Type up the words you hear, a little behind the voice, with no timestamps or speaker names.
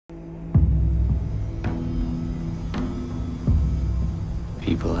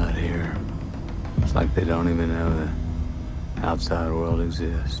People out here, it's like they don't even know the outside world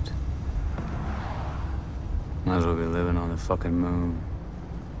exists. Might as well be living on the fucking moon.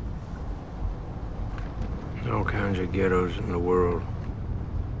 There's all kinds of ghettos in the world.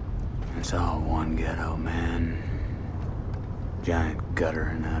 It's all one ghetto, man. Giant gutter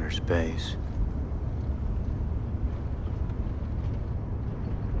in outer space.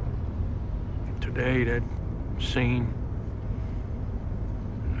 Today, that scene,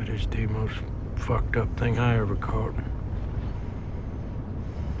 that is the most fucked up thing I ever caught.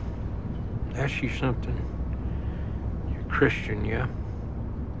 Ask you something. You're Christian, yeah?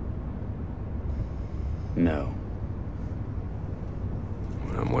 No.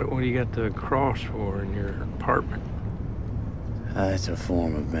 What do you got the cross for in your apartment? It's a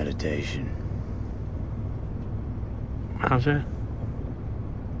form of meditation. How's that?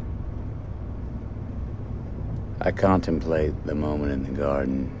 I contemplate the moment in the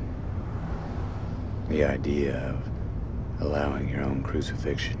garden. The idea of allowing your own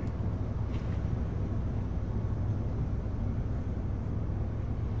crucifixion.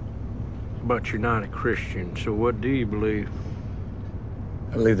 But you're not a Christian, so what do you believe?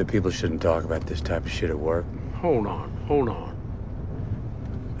 I believe that people shouldn't talk about this type of shit at work. Hold on.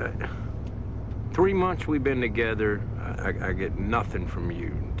 3 months we've been together, I get nothing from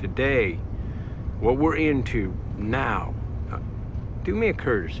you. Today, what we're into now, do me a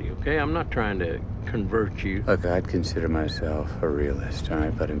courtesy, okay? I'm not trying to convert you. Look, I'd consider myself a realist, all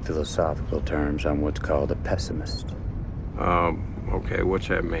right? But in philosophical terms, I'm what's called a pessimist. Okay, what's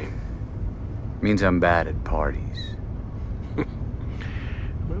that mean? Means I'm bad at parties.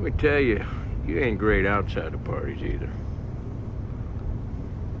 Let me tell you, you ain't great outside of parties either.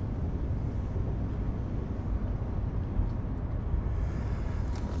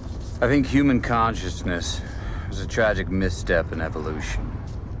 I think human consciousness was a tragic misstep in evolution.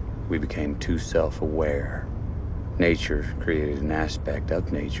 We became too self-aware. Nature created an aspect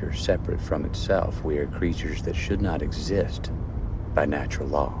of nature separate from itself. We are creatures that should not exist by natural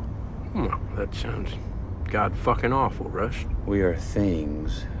law. Well, that sounds god-fucking awful, Russ. We are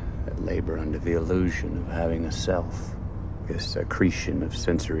things that labor under the illusion of having a self. This accretion of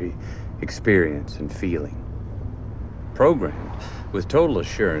sensory experience and feeling. Programmed with total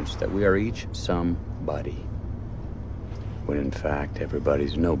assurance that we are each somebody. When in fact,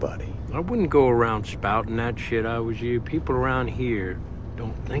 everybody's nobody. I wouldn't go around spouting that shit I was you. People around here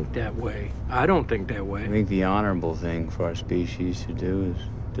don't think that way. I don't think that way. I think the honorable thing for our species to do is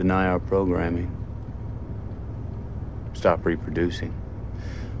deny our programming. Stop reproducing.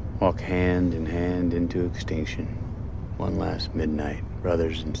 Walk hand in hand into extinction. One last midnight,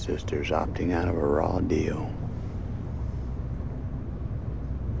 brothers and sisters opting out of a raw deal.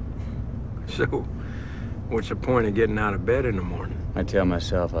 So, what's the point of getting out of bed in the morning? I tell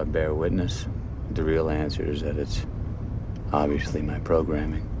myself I bear witness. The real answer is that it's obviously my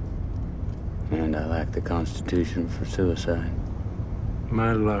programming. And I lack the constitution for suicide.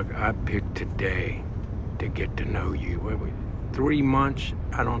 My luck, I picked today to get to know you. 3 months,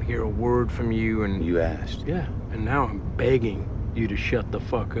 I don't hear a word from you, and... You asked. Yeah, and now I'm begging you to shut the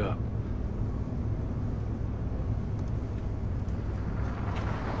fuck up.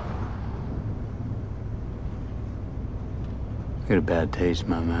 I get a bad taste in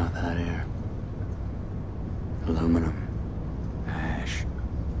my mouth out here. Aluminum. Ash.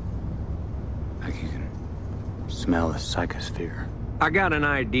 Like you can smell the psychosphere. I got an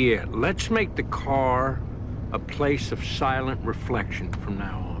idea. Let's make the car a place of silent reflection from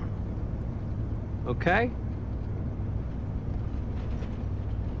now on. Okay?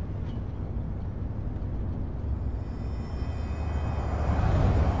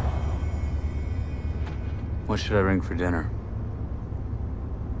 What should I bring for dinner?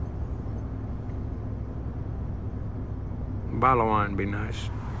 A bottle of wine would be nice,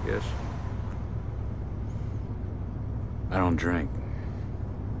 yes. I don't drink.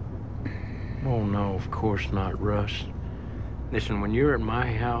 Oh, no, of course not, Russ. Listen, when you're at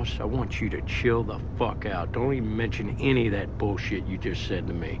my house, I want you to chill the fuck out. Don't even mention any of that bullshit you just said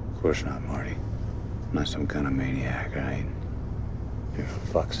to me. Of course not, Marty. I'm not some kind of maniac, right? For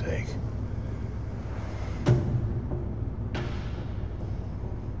fuck's sake.